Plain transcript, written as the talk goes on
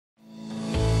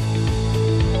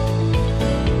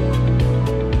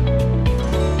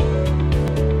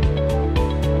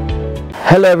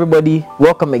Hello everybody,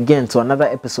 welcome again to another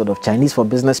episode of Chinese for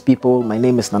Business People. My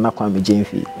name is Agyapong.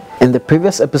 In the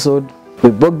previous episode, we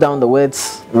broke down the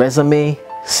words resume,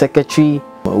 secretary.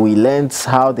 We learned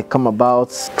how they come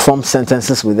about, form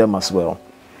sentences with them as well.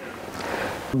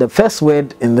 The first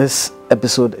word in this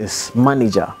episode is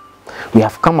manager. We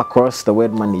have come across the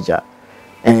word manager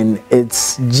and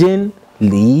it's Jin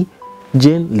Li.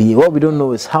 Jin Li. What we don't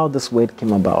know is how this word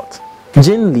came about.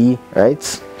 Jin Li,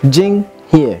 right? Jin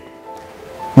here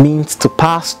means to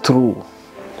pass through,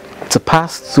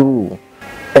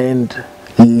 and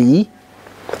Li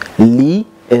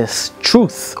is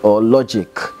truth or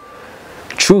logic.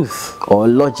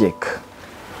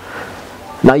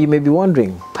 Now you may be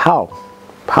wondering, how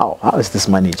is this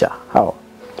manager? How?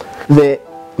 The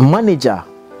manager,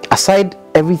 aside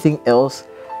everything else,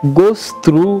 goes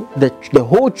through the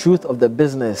whole truth of the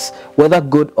business, whether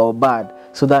good or bad,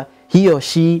 so that he or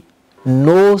she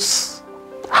knows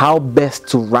how best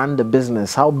to run the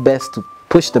business, how best to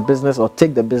push the business or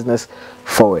take the business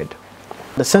forward.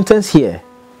 The sentence here,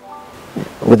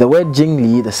 with the word Jing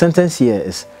Li, the sentence here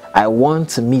is, I want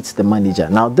to meet the manager.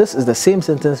 Now this is the same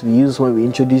sentence we use when we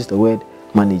introduce the word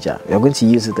manager. We are going to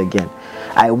use it again.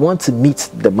 I want to meet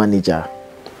the manager.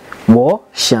 我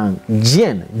想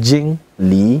见经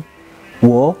理.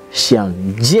 我想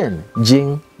见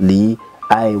经理.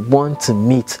 I want to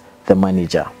meet the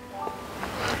manager.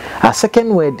 Our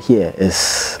second word here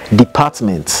is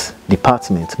department.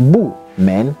 Bu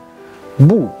men.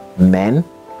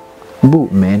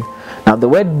 Now the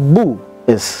word bu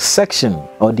is section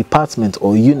or department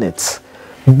or unit.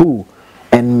 Bu.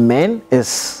 And men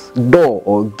is door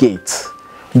or gate.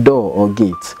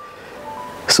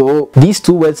 So these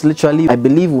two words literally, I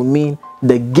believe, will mean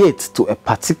the gate to a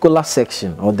particular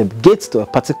section or the gate to a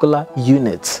particular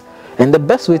unit. And the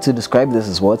best way to describe this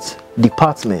is what?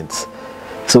 Department.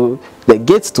 So the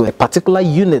gate to a particular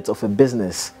unit of a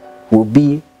business will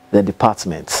be the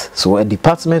department. So a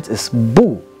department is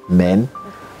bu men.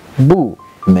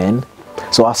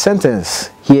 So our sentence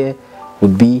here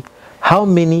would be, how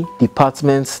many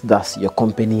departments does your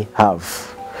company have?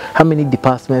 How many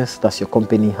departments does your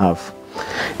company have?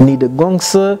 你的公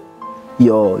司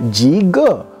有几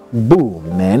个部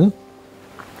门？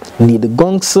你的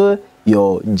公司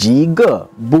有几个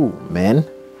部门？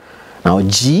 Now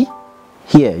G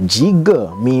here, 几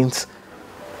个 means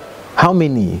how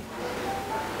many.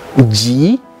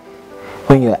 G,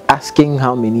 when you're asking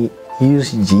how many,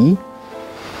 use G.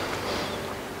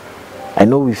 I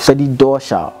know we've studied do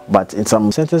shall, but in some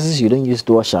sentences you don't use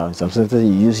do shall, in some sentences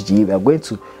you use G. We are going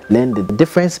to learn the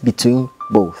difference between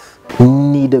both.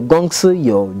 你的公司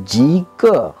有几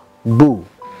个部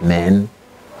门?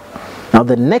 Now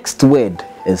the next word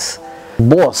is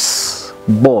boss.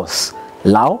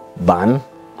 老板,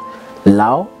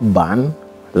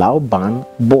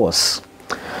 boss.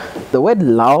 The word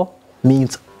老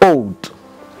means old,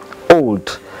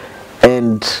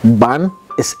 and ban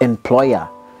is employer.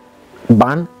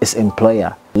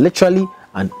 Literally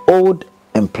an old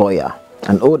employer.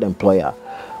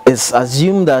 It's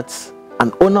assumed that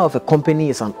an owner of a company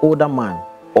is an older man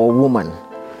or woman.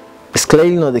 It's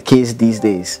clearly not the case these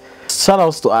days. Shout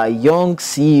outs to our young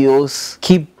CEOs.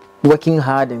 Keep working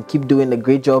hard and keep doing a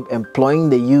great job employing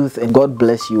the youth, and God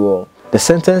bless you all. The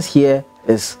sentence here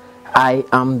is, I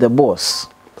am the boss.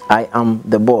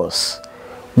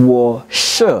 我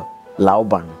是老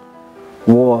板.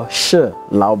 我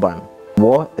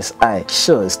is I,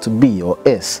 是 is to be or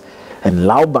is, and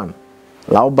老板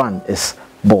is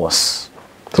boss.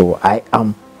 So I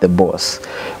am the boss.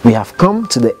 We have come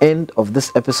to the end of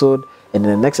this episode, and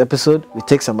in the next episode we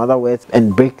take some other words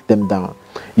and break them down.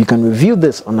 You can review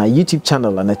this on our YouTube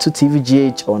channel,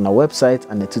 Anetu-TV-GH, or on our website,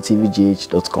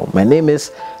 anetu-tvgh.com. My name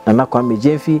is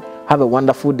Agyapong. Have a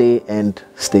wonderful day and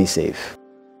stay safe.